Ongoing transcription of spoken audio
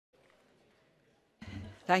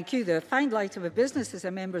Thank you. The final item of business is a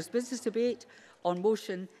members' business debate on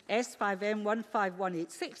motion S5M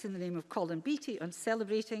 15186 in the name of Colin Beattie on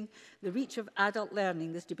celebrating the reach of adult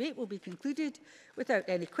learning. This debate will be concluded without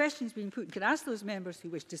any questions being put. Can I ask those members who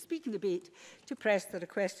wish to speak in the debate to press the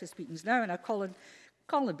request to speak now? And I call on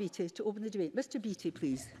Colin Beattie to open the debate. Mr Beattie,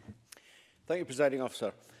 please. Thank you, Presiding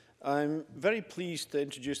Officer. I'm very pleased to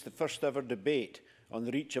introduce the first ever debate on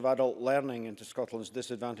the reach of adult learning into Scotland's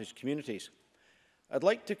disadvantaged communities. I'd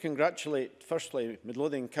like to congratulate, firstly,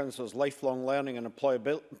 Midlothian Council's Lifelong Learning and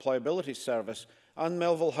Employability Service and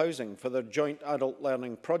Melville Housing for their joint adult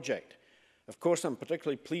learning project. Of course, I'm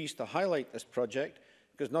particularly pleased to highlight this project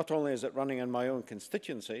because not only is it running in my own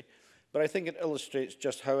constituency, but I think it illustrates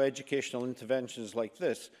just how educational interventions like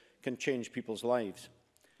this can change people's lives.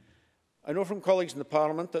 I know from colleagues in the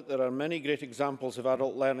Parliament that there are many great examples of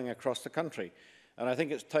adult learning across the country, and I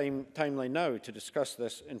think it's timely now to discuss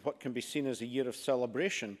this in what can be seen as a year of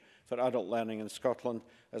celebration for adult learning in Scotland,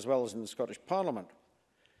 as well as in the Scottish Parliament.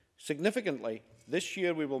 Significantly, this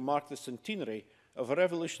year we will mark the centenary of a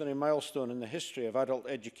revolutionary milestone in the history of adult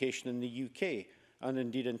education in the UK, and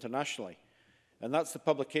indeed internationally. And that's the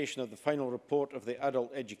publication of the final report of the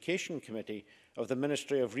Adult Education Committee of the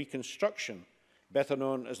Ministry of Reconstruction, better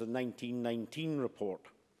known as the 1919 report.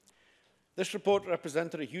 This report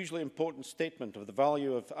represented a hugely important statement of the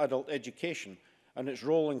value of adult education and its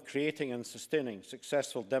role in creating and sustaining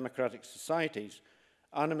successful democratic societies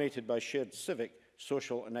animated by shared civic,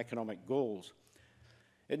 social and economic goals.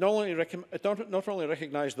 It not only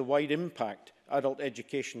recognised the wide impact adult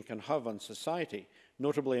education can have on society,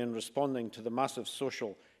 notably in responding to the massive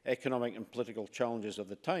social, economic and political challenges of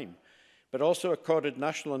the time, but also accorded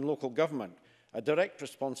national and local government a direct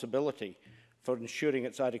responsibility for ensuring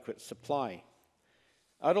its adequate supply.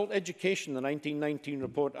 Adult education, the 1919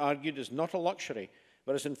 report argued, is not a luxury,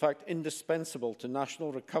 but is in fact indispensable to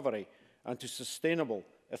national recovery and to sustainable,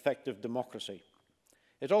 effective democracy.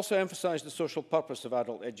 It also emphasised the social purpose of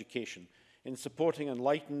adult education in supporting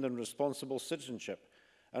enlightened and responsible citizenship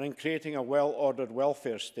and in creating a well-ordered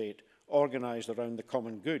welfare state organised around the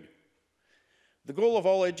common good. The goal of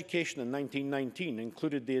all education in 1919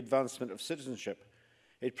 included the advancement of citizenship.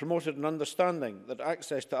 It promoted an understanding that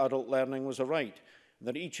access to adult learning was a right, and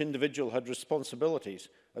that each individual had responsibilities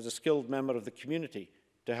as a skilled member of the community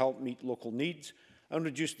to help meet local needs and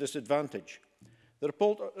reduce disadvantage. The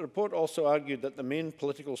report also argued that the main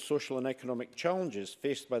political, social and economic challenges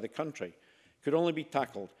faced by the country could only be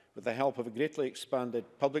tackled with the help of a greatly expanded,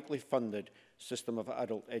 publicly funded system of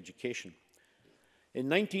adult education. In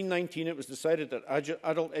 1919, it was decided that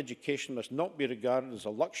adult education must not be regarded as a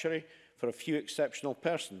luxury for a few exceptional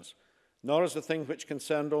persons, nor as a thing which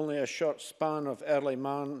concerned only a short span of early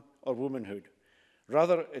man or womanhood.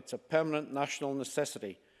 Rather, it's a permanent national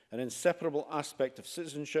necessity, an inseparable aspect of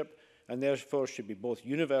citizenship, and therefore should be both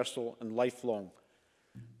universal and lifelong.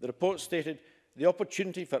 The report stated, the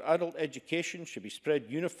opportunity for adult education should be spread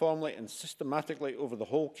uniformly and systematically over the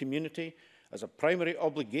whole community as a primary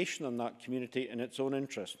obligation on that community in its own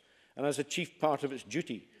interest, and as a chief part of its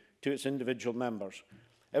duty to its individual members.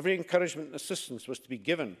 Every encouragement and assistance was to be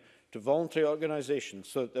given to voluntary organisations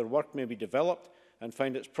so that their work may be developed and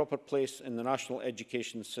find its proper place in the national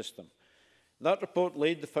education system. That report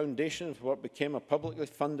laid the foundation for what became a publicly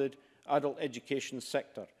funded adult education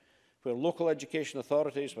sector, where local education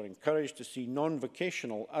authorities were encouraged to see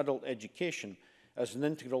non-vocational adult education as an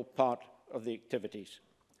integral part of the activities.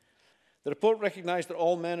 The report recognised that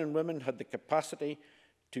all men and women had the capacity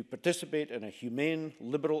to participate in a humane,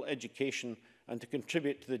 liberal education and to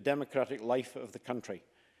contribute to the democratic life of the country.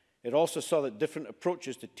 It also saw that different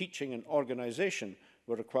approaches to teaching and organisation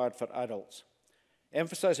were required for adults,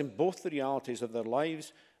 emphasising both the realities of their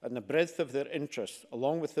lives and the breadth of their interests,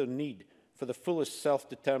 along with their need for the fullest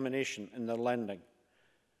self-determination in their learning.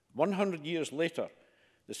 100 years later,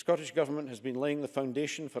 the Scottish Government has been laying the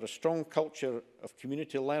foundation for a strong culture of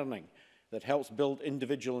community learning that helps build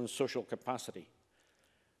individual and social capacity.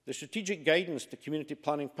 The strategic guidance to community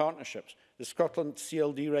planning partnerships, the Scotland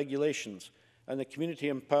CLD regulations and the Community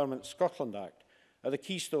Empowerment Scotland Act are the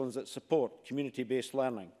keystones that support community-based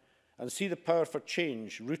learning and see the power for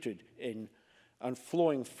change rooted in and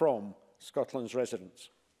flowing from Scotland's residents.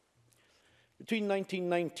 Between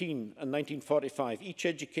 1919 and 1945, each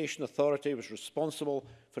education authority was responsible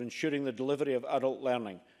for ensuring the delivery of adult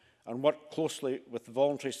learning and worked closely with the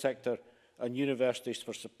voluntary sector and universities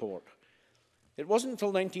for support. It wasn't until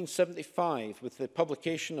 1975, with the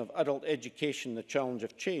publication of Adult Education, The Challenge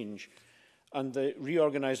of Change, and the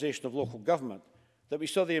reorganisation of local government, that we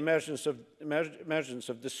saw the emergence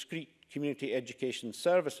of discrete community education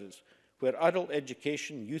services, where adult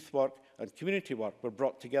education, youth work and community work were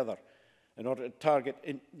brought together in order to target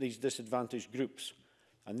these disadvantaged groups.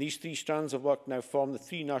 And these three strands of work now form the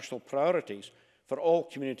three national priorities for all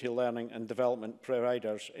community learning and development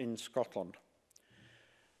providers in Scotland.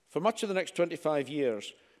 For much of the next 25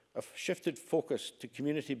 years, a shifted focus to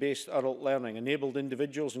community-based adult learning enabled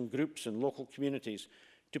individuals and groups in local communities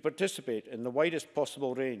to participate in the widest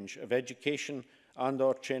possible range of education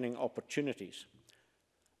and/or training opportunities.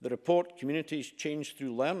 The report, Communities Change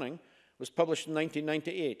Through Learning, was published in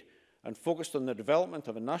 1998 and focused on the development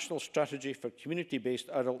of a national strategy for community-based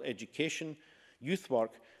adult education, youth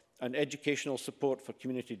work and educational support for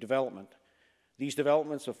community development. These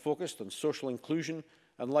developments have focused on social inclusion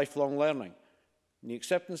and lifelong learning. And the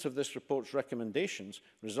acceptance of this report's recommendations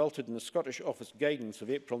resulted in the Scottish Office Guidance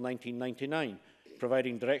of April 1999,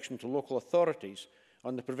 providing direction to local authorities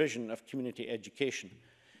on the provision of community education.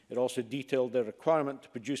 It also detailed their requirement to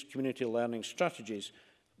produce community learning strategies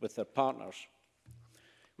with their partners.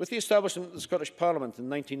 With the establishment of the Scottish Parliament in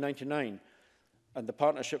 1999 and the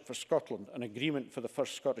Partnership for Scotland, an agreement for the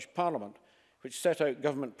first Scottish Parliament, which set out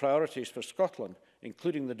government priorities for Scotland,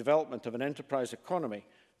 including the development of an enterprise economy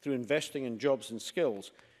through investing in jobs and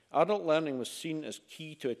skills, adult learning was seen as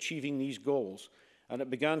key to achieving these goals, and it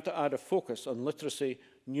began to add a focus on literacy,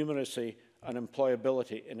 numeracy and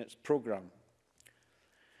employability in its programme.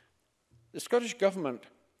 The Scottish Government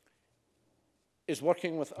is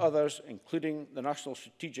working with others, including the National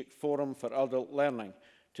Strategic Forum for Adult Learning,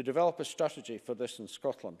 to develop a strategy for this in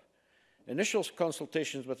Scotland. Initial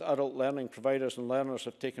consultations with adult learning providers and learners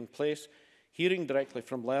have taken place. Hearing directly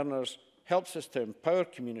from learners helps us to empower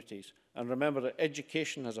communities and remember that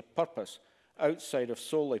education has a purpose outside of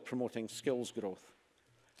solely promoting skills growth.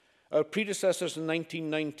 Our predecessors in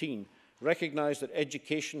 1919 recognised that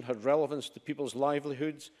education had relevance to people's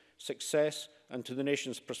livelihoods, success and to the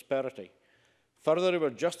nation's prosperity. Further, they were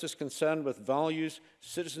just as concerned with values,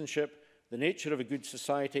 citizenship, the nature of a good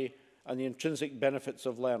society and the intrinsic benefits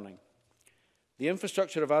of learning. The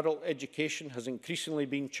infrastructure of adult education has increasingly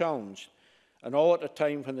been challenged, and all at a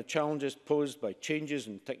time when the challenges posed by changes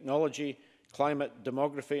in technology, climate,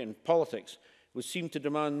 demography and politics would seem to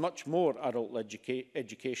demand much more adult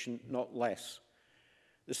education, not less.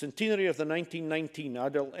 The centenary of the 1919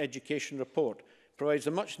 Adult Education Report provides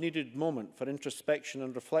a much-needed moment for introspection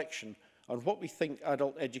and reflection on what we think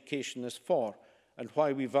adult education is for and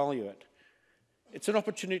why we value it. It's an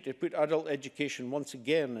opportunity to put adult education once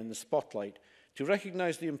again in the spotlight, to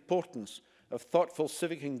recognise the importance of thoughtful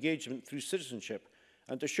civic engagement through citizenship,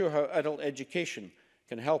 and to show how adult education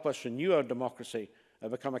can help us renew our democracy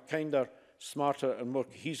and become a kinder, smarter and more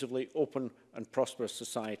cohesively open and prosperous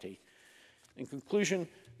society. In conclusion,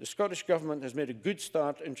 the Scottish Government has made a good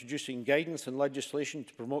start introducing guidance and legislation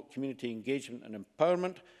to promote community engagement and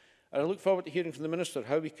empowerment, and I look forward to hearing from the Minister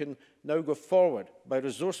how we can now go forward by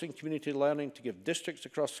resourcing community learning to give districts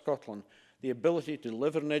across Scotland the ability to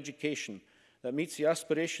deliver an education that meets the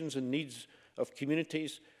aspirations and needs of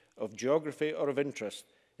communities, of geography or of interest,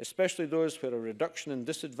 especially those where a reduction in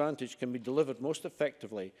disadvantage can be delivered most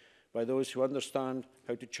effectively by those who understand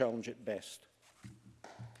how to challenge it best.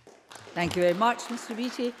 Thank you very much, Mr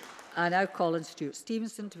Beattie. I now call on Stuart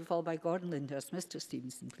Stevenson to be followed by Gordon Lyndhurst. Mr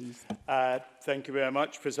Stevenson, please. Thank you very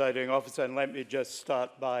much, Presiding Officer. And let me just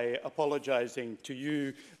start by apologising to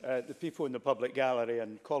you, the people in the public gallery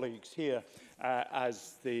and colleagues here,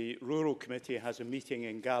 as the Rural Committee has a meeting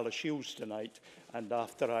in Galashiels tonight, and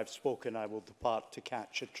after I've spoken I will depart to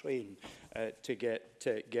catch a train to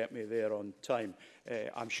get me there on time.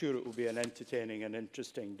 I'm sure it will be an entertaining and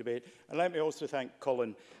interesting debate. And let me also thank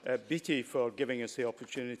Colin Beattie for giving us the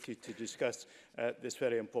opportunity to discuss this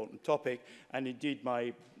very important topic, and indeed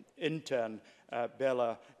my intern,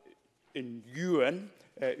 Bella Nguyen,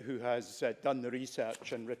 who has done the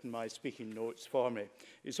research and written my speaking notes for me.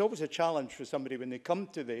 It's always a challenge for somebody when they come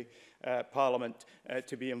to the Parliament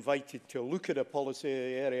to be invited to look at a policy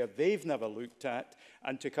area they've never looked at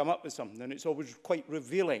and to come up with something. And it's always quite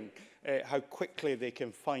revealing how quickly they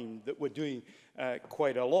can find that we're doing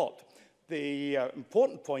quite a lot. The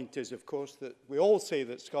important point is, of course, that we all say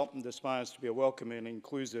that Scotland aspires to be a welcoming and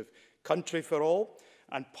inclusive country for all.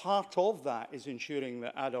 And part of that is ensuring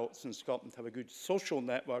that adults in Scotland have a good social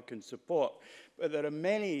network and support. But there are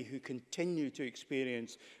many who continue to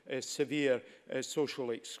experience severe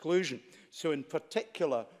social exclusion. So in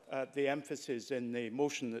particular, the emphasis in the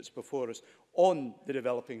motion that's before us on the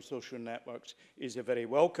developing social networks is a very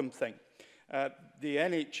welcome thing. The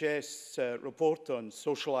NHS report on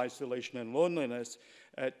social isolation and loneliness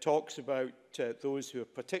talks about those who are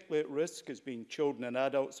particularly at risk as being children and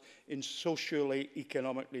adults in socially,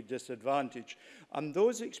 economically disadvantaged, and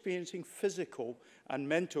those experiencing physical and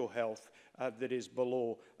mental health that is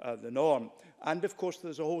below the norm. And of course,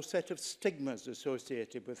 there's a whole set of stigmas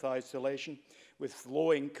associated with isolation, with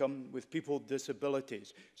low income, with people with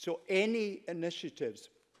disabilities. So any initiatives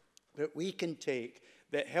that we can take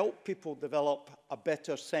that help people develop a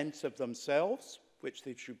better sense of themselves, which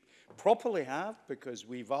they should properly have because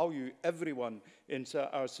we value everyone in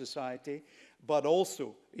our society, but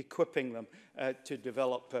also equipping them to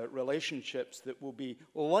develop relationships that will be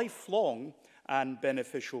lifelong and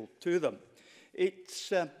beneficial to them.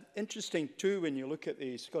 It's interesting too when you look at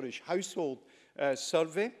the Scottish Household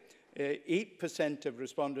Survey. 8% of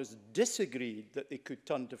respondents disagreed that they could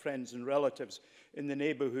turn to friends and relatives in the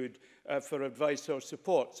neighbourhood for advice or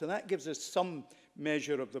support. So that gives us some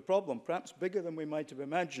measure of the problem, perhaps bigger than we might have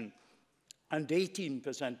imagined. And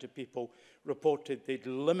 18% of people reported they'd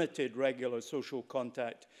limited regular social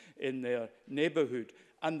contact in their neighbourhood.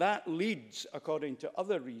 And that leads, according to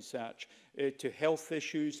other research, to health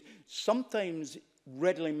issues, sometimes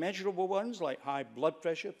readily measurable ones like high blood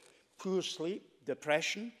pressure, poor sleep,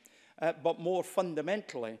 depression, but more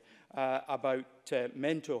fundamentally about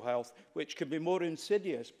mental health, which can be more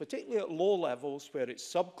insidious, particularly at low levels where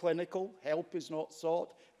it's subclinical, help is not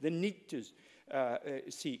sought, the need to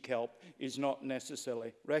seek help is not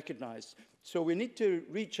necessarily recognised. So we need to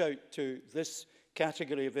reach out to this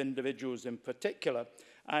category of individuals in particular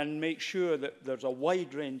and make sure that there's a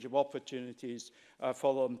wide range of opportunities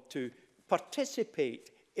for them to participate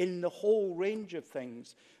in the whole range of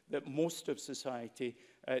things that most of society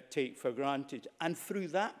take for granted. And through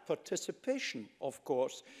that participation, of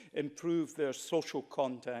course, improve their social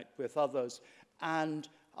contact with others and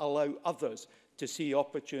allow others to see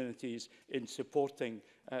opportunities in supporting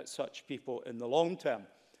such people in the long term.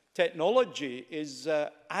 Technology is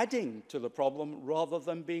adding to the problem rather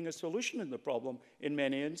than being a solution in the problem in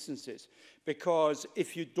many instances. Because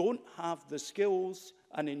if you don't have the skills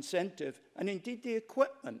and incentive, and indeed the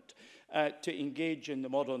equipment to engage in the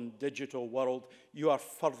modern digital world, you are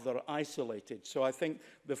further isolated. So I think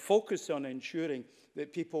the focus on ensuring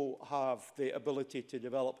that people have the ability to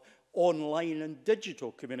develop online and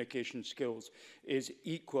digital communication skills is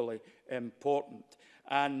equally important.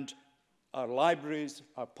 And our libraries,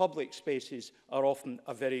 our public spaces are often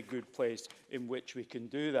a very good place in which we can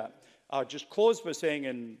do that. I'll just close by saying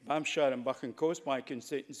in Banffshire and Buchan Coast, my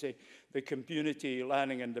constituency, the Community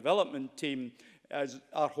Learning and Development team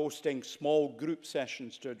are hosting small group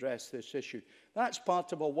sessions to address this issue. That's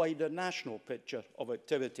part of a wider national picture of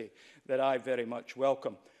activity that I very much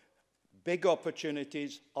welcome. Big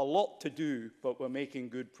opportunities, a lot to do, but we're making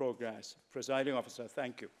good progress. Presiding Officer,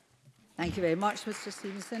 thank you. Thank you very much, Mr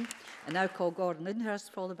Stevenson. I now call Gordon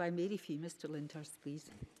Lyndhurst, followed by Mary Fee. Mr Lyndhurst,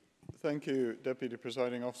 please. Thank you, Deputy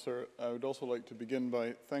Presiding Officer. I would also like to begin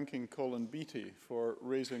by thanking Colin Beattie for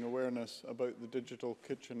raising awareness about the Digital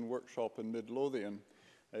Kitchen Workshop in Midlothian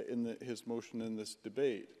in his motion in this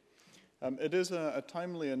debate. It is a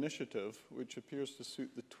timely initiative which appears to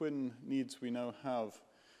suit the twin needs we now have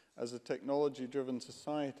as a technology-driven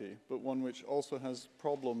society, but one which also has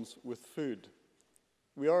problems with food.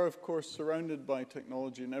 We are, of course, surrounded by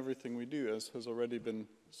technology in everything we do, as has already been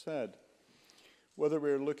said. Whether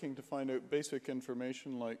we're looking to find out basic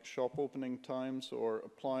information like shop opening times or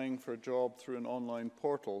applying for a job through an online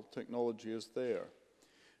portal, technology is there.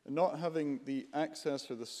 And not having the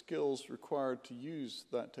access or the skills required to use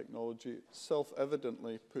that technology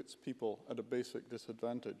self-evidently puts people at a basic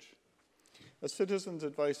disadvantage. A Citizens'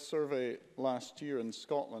 Advice survey last year in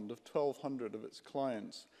Scotland of 1,200 of its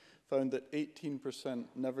clients found that 18%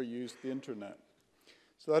 never used the internet.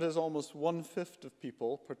 So that is almost 1/5 of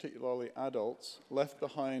people, particularly adults, left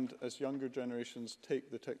behind as younger generations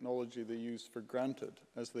take the technology they use for granted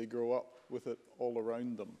as they grow up with it all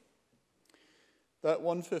around them. That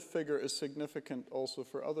 1/5 figure is significant also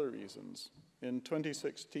for other reasons. In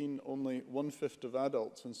 2016, only 1/5 of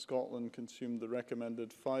adults in Scotland consumed the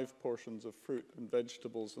recommended 5 portions of fruit and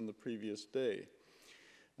vegetables in the previous day.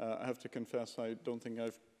 I have to confess, I don't think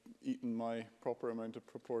I've eaten my proper amount of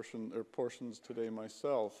portions today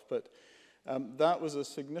myself, but that was a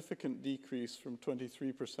significant decrease from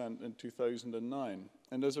 23% in 2009.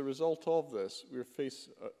 And as a result of this, we're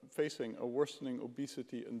facing a worsening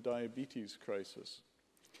obesity and diabetes crisis.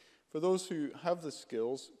 For those who have the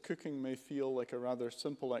skills, cooking may feel like a rather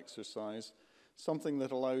simple exercise, something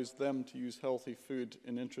that allows them to use healthy food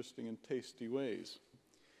in interesting and tasty ways.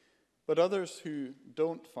 But others who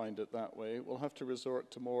don't find it that way will have to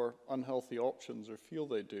resort to more unhealthy options, or feel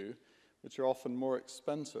they do, which are often more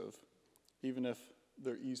expensive, even if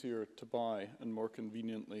they're easier to buy and more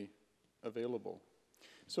conveniently available.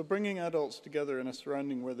 So bringing adults together in a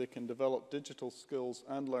surrounding where they can develop digital skills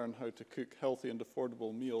and learn how to cook healthy and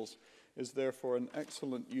affordable meals is therefore an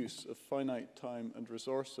excellent use of finite time and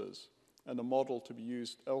resources, and a model to be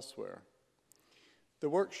used elsewhere. The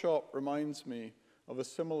workshop reminds me of a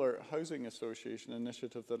similar housing association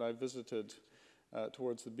initiative that I visited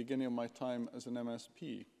towards the beginning of my time as an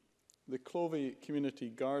MSP. The Clovey Community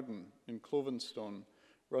Garden in Clovenstone,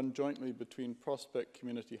 run jointly between Prospect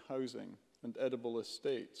Community Housing and Edible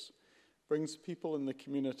Estates, brings people in the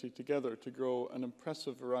community together to grow an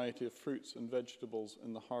impressive variety of fruits and vegetables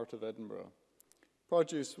in the heart of Edinburgh.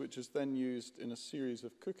 Produce which is then used in a series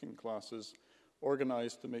of cooking classes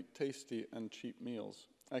organised to make tasty and cheap meals.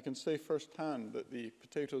 I can say firsthand that the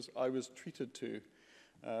potatoes I was treated to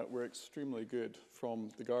were extremely good from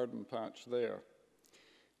the garden patch there.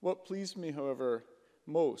 What pleased me, however,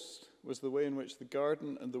 most was the way in which the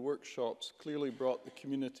garden and the workshops clearly brought the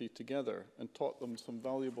community together and taught them some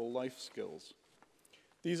valuable life skills.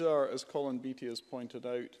 These are, as Colin Beattie has pointed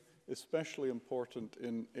out, especially important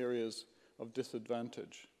in areas of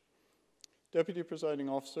disadvantage. Deputy Presiding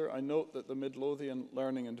Officer, I note that the Midlothian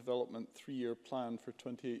Learning and Development 3-year plan for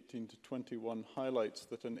 2018 to 21 highlights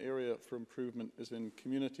that an area for improvement is in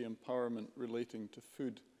community empowerment relating to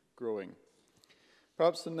food growing.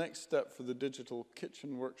 Perhaps the next step for the digital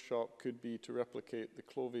kitchen workshop could be to replicate the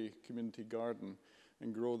Clovey Community Garden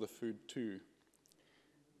and grow the food too.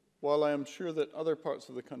 While I am sure that other parts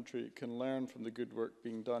of the country can learn from the good work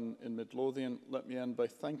being done in Midlothian, let me end by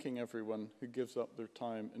thanking everyone who gives up their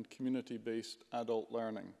time in community-based adult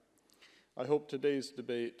learning. I hope today's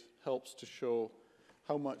debate helps to show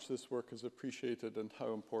how much this work is appreciated and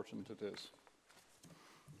how important it is.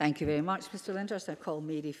 Thank you very much, Mr Lyndhurst. I call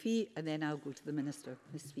Mary Fee, and then I'll go to the Minister.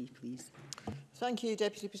 Ms Fee, please. Thank you,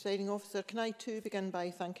 Deputy Presiding Officer. Can I too begin by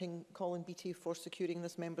thanking Colin Beattie for securing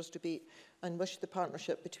this members' debate, and wish the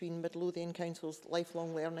partnership between Midlothian Council's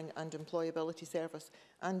Lifelong Learning and Employability Service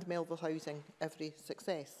and Melville Housing every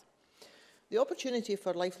success. The opportunity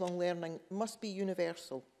for lifelong learning must be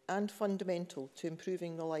universal and fundamental to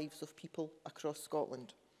improving the lives of people across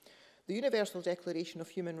Scotland. The Universal Declaration of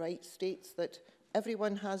Human Rights states that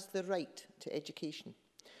everyone has the right to education.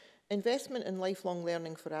 Investment in lifelong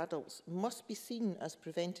learning for adults must be seen as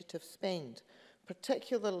preventative spend,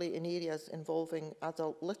 particularly in areas involving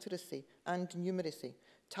adult literacy and numeracy,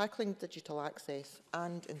 tackling digital access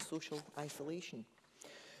and in social isolation.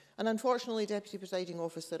 And unfortunately, Deputy Presiding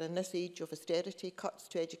Officer, in this age of austerity, cuts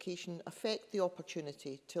to education affect the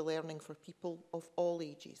opportunity to learning for people of all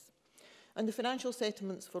ages. And the financial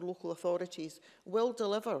settlements for local authorities will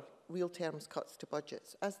deliver real terms cuts to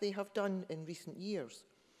budgets, as they have done in recent years.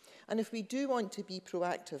 And if we do want to be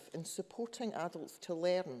proactive in supporting adults to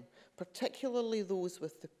learn, particularly those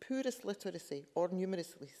with the poorest literacy or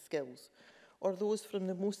numeracy skills, or those from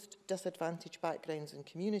the most disadvantaged backgrounds and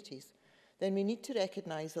communities, then we need to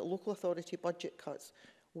recognise that local authority budget cuts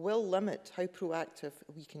will limit how proactive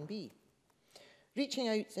we can be. Reaching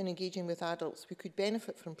out and engaging with adults who could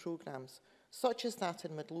benefit from programmes, such as that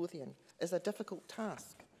in Midlothian, is a difficult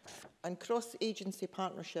task, and cross-agency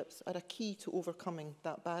partnerships are a key to overcoming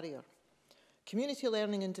that barrier. Community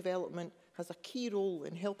learning and development has a key role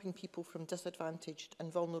in helping people from disadvantaged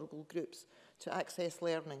and vulnerable groups to access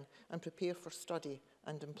learning and prepare for study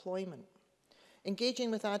and employment.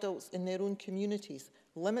 Engaging with adults in their own communities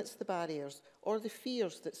limits the barriers or the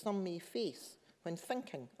fears that some may face when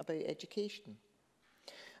thinking about education.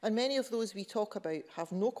 And many of those we talk about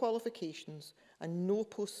have no qualifications and no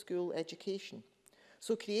post-school education.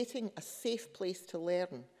 So creating a safe place to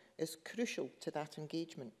learn is crucial to that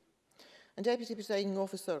engagement. And Deputy Presiding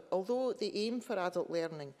Officer, although the aim for adult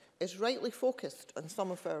learning is rightly focused on some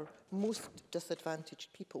of our most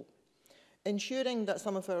disadvantaged people, ensuring that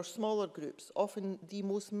some of our smaller groups, often the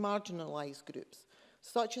most marginalised groups,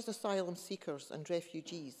 such as asylum seekers and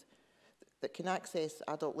refugees, that can access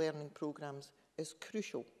adult learning programmes is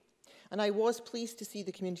crucial. And I was pleased to see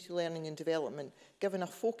the Community Learning and Development given a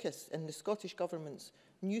focus in the Scottish Government's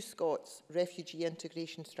New Scots Refugee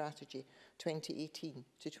Integration Strategy 2018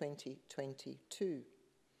 to 2022.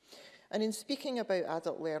 And in speaking about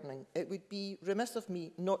adult learning, it would be remiss of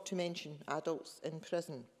me not to mention adults in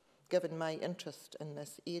prison, given my interest in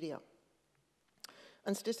this area.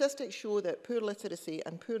 And statistics show that poor literacy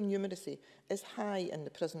and poor numeracy is high in the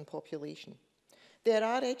prison population. There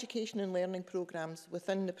are education and learning programmes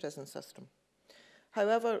within the prison system.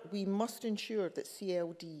 However, we must ensure that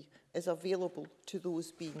CLD is available to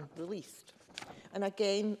those being released. And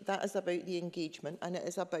again, that is about the engagement and it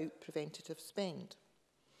is about preventative spend.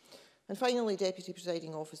 And finally, Deputy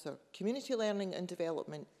Presiding Officer, community learning and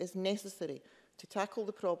development is necessary to tackle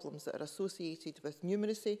the problems that are associated with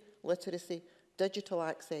numeracy, literacy, digital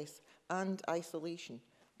access and isolation,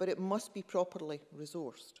 but it must be properly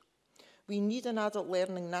resourced. We need an adult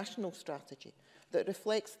learning national strategy that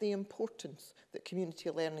reflects the importance that community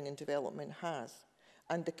learning and development has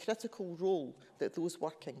and the critical role that those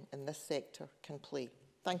working in this sector can play.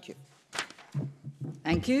 Thank you.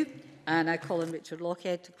 Thank you. And I call on Richard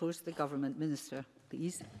Lochhead to pose to the Government Minister,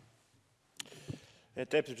 please.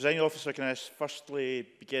 Deputy Presiding Officer, can I firstly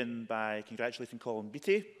begin by congratulating Colin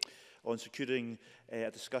Beattie on securing a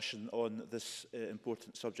discussion on this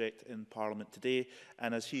important subject in Parliament today.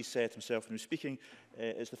 And as he said himself when he was speaking,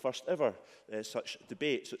 it's the first ever such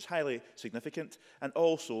debate. So it's highly significant. And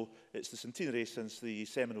also, it's the centenary since the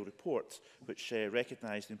seminal report, which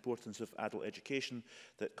recognised the importance of adult education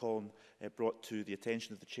that Colin brought to the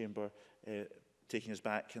attention of the Chamber, taking us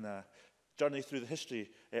back in a journey through the history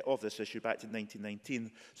of this issue back to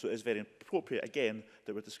 1919. So it is very appropriate, again,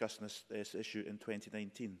 that we're discussing this issue in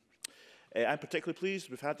 2019. I'm particularly pleased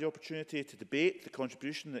we've had the opportunity to debate the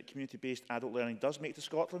contribution that community-based adult learning does make to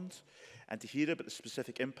Scotland and to hear about the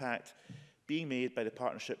specific impact being made by the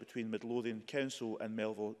partnership between Midlothian Council and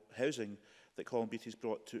Melville Housing that Colin Beattie has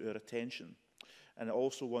brought to our attention. And I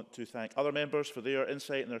also want to thank other members for their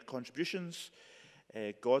insight and their contributions.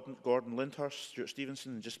 Gordon Lyndhurst, Stuart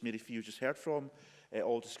Stevenson and just Mary Fee, who just heard from,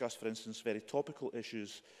 all discussed, for instance, very topical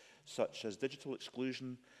issues such as digital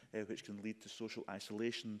exclusion, which can lead to social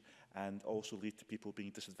isolation and also lead to people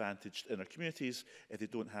being disadvantaged in our communities if they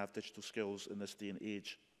don't have digital skills in this day and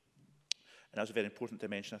age. And that was a very important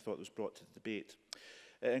dimension I thought was brought to the debate.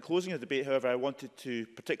 In closing the debate, however, I wanted to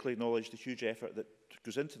particularly acknowledge the huge effort that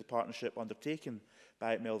goes into the partnership undertaken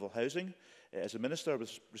by Melville Housing. As a Minister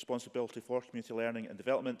with responsibility for community learning and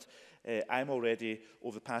development, I'm already,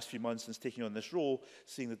 over the past few months since taking on this role,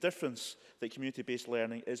 seeing the difference that community-based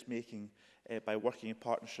learning is making by working in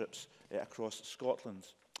partnerships across Scotland.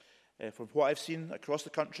 From what I've seen across the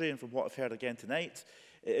country and from what I've heard again tonight,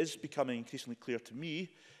 it is becoming increasingly clear to me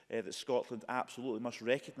that Scotland absolutely must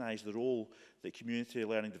recognise the role that community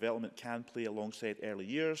learning development can play alongside early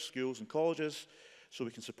years, schools and colleges, so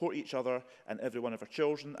we can support each other and every one of our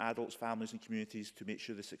children, adults, families and communities to make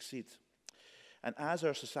sure they succeed. And as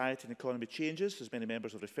our society and economy changes, as many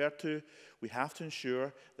members have referred to, we have to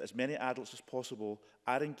ensure that as many adults as possible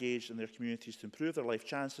are engaged in their communities to improve their life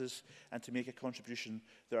chances and to make a contribution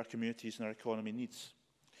that our communities and our economy needs.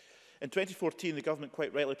 In 2014, the government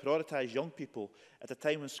quite rightly prioritised young people at a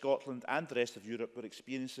time when Scotland and the rest of Europe were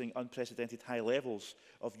experiencing unprecedented high levels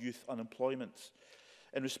of youth unemployment.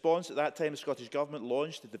 In response, at that time, the Scottish Government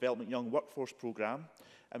launched the Development Young Workforce Programme,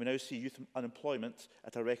 and we now see youth unemployment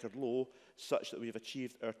at a record low, such that we have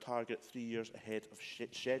achieved our target 3 years ahead of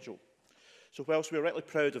schedule. So whilst we are rightly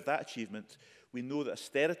proud of that achievement, we know that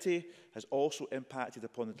austerity has also impacted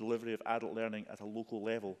upon the delivery of adult learning at a local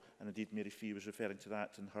level, and indeed Mary Fee was referring to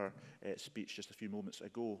that in her speech just a few moments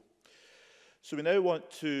ago. So we now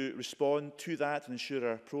want to respond to that and ensure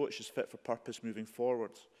our approach is fit for purpose moving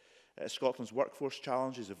forward. Scotland's workforce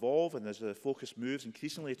challenges evolve, and as the focus moves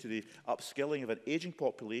increasingly to the upskilling of an ageing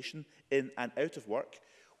population in and out of work,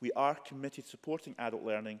 we are committed to supporting adult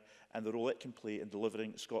learning and the role it can play in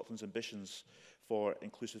delivering Scotland's ambitions for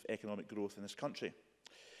inclusive economic growth in this country.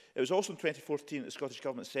 It was also in 2014 that the Scottish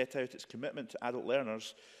Government set out its commitment to adult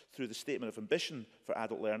learners through the Statement of Ambition for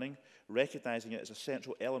Adult Learning, recognising it as a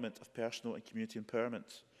central element of personal and community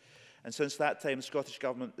empowerment. And since that time, the Scottish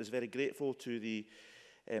Government is very grateful to the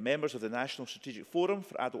members of the National Strategic Forum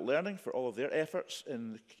for Adult Learning for all of their efforts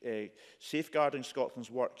in safeguarding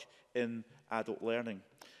Scotland's work in adult learning.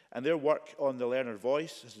 And their work on the learner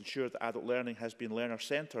voice has ensured that adult learning has been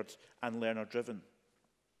learner-centred and learner-driven.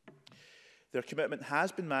 Their commitment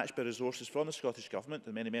has been matched by resources from the Scottish Government,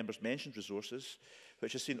 and many members mentioned resources,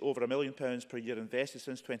 which has seen over £1 million per year invested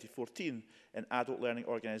since 2014 in adult learning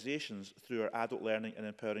organisations through our Adult Learning and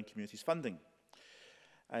Empowering Communities funding.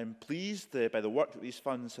 I'm pleased by the work that these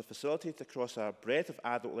funds have facilitated across a breadth of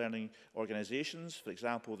adult learning organisations, for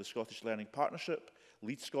example, the Scottish Learning Partnership,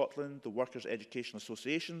 Lead Scotland, the Workers' Education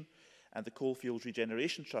Association and the Coalfields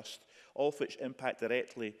Regeneration Trust, all of which impact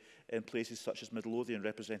directly in places such as Midlothian,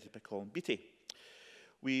 represented by Colin Beattie.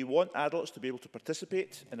 We want adults to be able to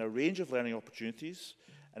participate in a range of learning opportunities,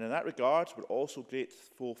 and in that regard, we're also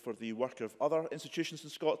grateful for the work of other institutions in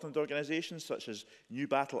Scotland, organisations such as New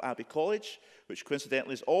Battle Abbey College, which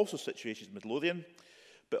coincidentally is also situated in Midlothian,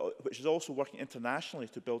 but which is also working internationally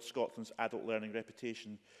to build Scotland's adult learning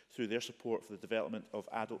reputation through their support for the development of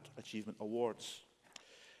Adult Achievement Awards.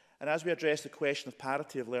 And as we address the question of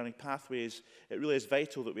parity of learning pathways, it really is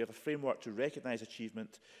vital that we have a framework to recognise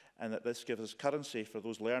achievement and that this gives us currency for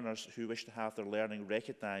those learners who wish to have their learning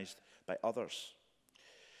recognised by others.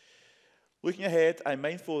 Looking ahead, I'm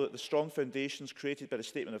mindful that the strong foundations created by the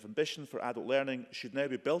Statement of Ambition for Adult Learning should now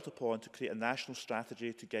be built upon to create a national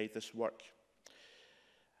strategy to guide this work.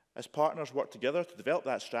 As partners work together to develop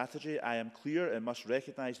that strategy, I am clear it must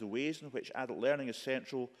recognise the ways in which adult learning is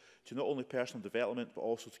central to not only personal development but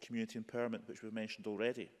also to community empowerment, which we've mentioned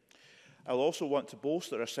already. I will also want to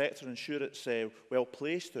bolster our sector and ensure it's well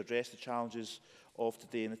placed to address the challenges of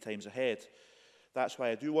today and the times ahead. That's why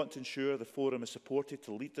I do want to ensure the forum is supported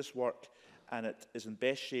to lead this work, and it is in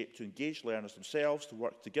best shape to engage learners themselves to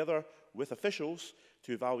work together with officials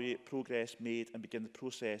to evaluate progress made and begin the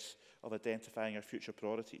process of identifying our future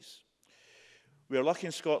priorities. We are lucky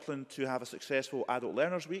in Scotland to have a successful Adult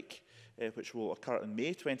Learners Week, which will occur in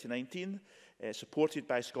May 2019, supported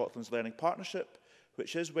by Scotland's Learning Partnership,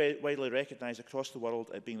 which is widely recognised across the world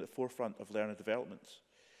as being at the forefront of learner development.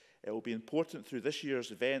 It will be important through this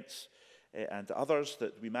year's events and others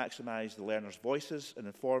that we maximise the learners' voices in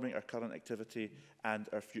informing our current activity and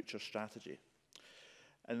our future strategy.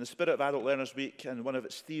 In the spirit of Adult Learners Week and one of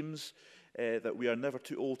its themes, that we are never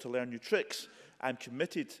too old to learn new tricks, I'm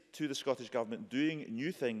committed to the Scottish Government doing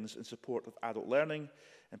new things in support of adult learning,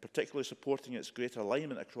 and particularly supporting its greater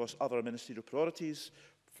alignment across other ministerial priorities,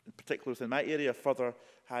 particularly within my area, further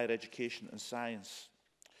higher education and science.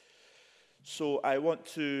 So I want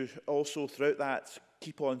to also, throughout that,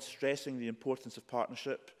 keep on stressing the importance of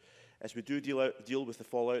partnership as we do deal with the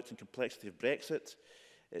fallout and complexity of Brexit.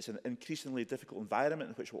 It's an increasingly difficult environment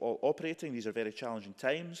in which we're all operating. These are very challenging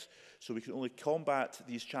times, so we can only combat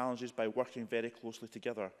these challenges by working very closely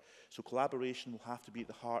together. So collaboration will have to be at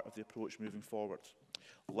the heart of the approach moving forward.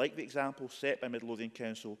 Like the example set by Midlothian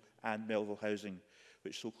Council and Melville Housing,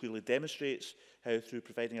 which so clearly demonstrates how through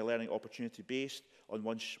providing a learning opportunity based on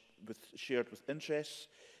one shared with interests,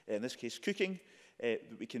 in this case cooking,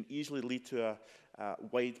 we can easily lead to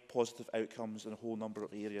wide positive outcomes in a whole number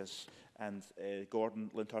of areas. And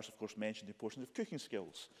Gordon Lyndhurst, of course, mentioned the importance of cooking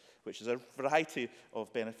skills, which is a variety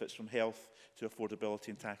of benefits from health to affordability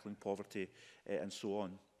and tackling poverty and so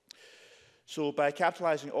on. So by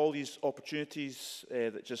capitalising all these opportunities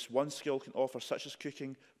that just one skill can offer, such as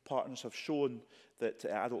cooking, partners have shown that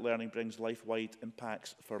adult learning brings life-wide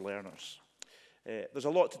impacts for learners. There's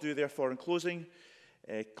a lot to do, therefore, in closing.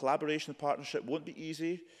 Collaboration and partnership won't be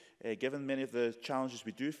easy, given many of the challenges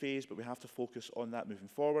we do face, but we have to focus on that moving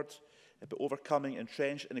forward. But overcoming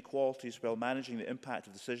entrenched inequalities while managing the impact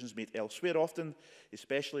of decisions made elsewhere often,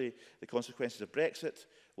 especially the consequences of Brexit,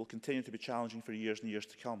 will continue to be challenging for years and years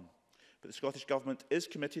to come. But the Scottish Government is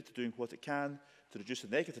committed to doing what it can to reduce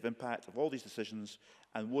the negative impact of all these decisions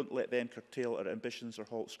and won't let them curtail our ambitions or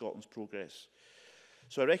halt Scotland's progress.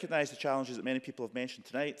 So I recognise the challenges that many people have mentioned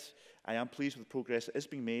tonight. I am pleased with the progress that is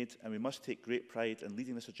being made, and we must take great pride in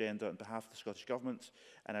leading this agenda on behalf of the Scottish Government,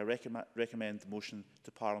 and I recommend the motion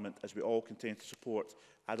to Parliament as we all continue to support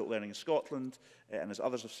adult learning in Scotland, and as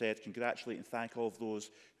others have said, congratulate and thank all of those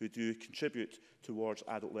who do contribute towards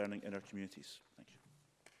adult learning in our communities. Thank you.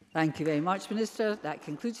 Thank you very much, Minister. That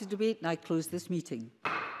concludes the debate, and I close this meeting.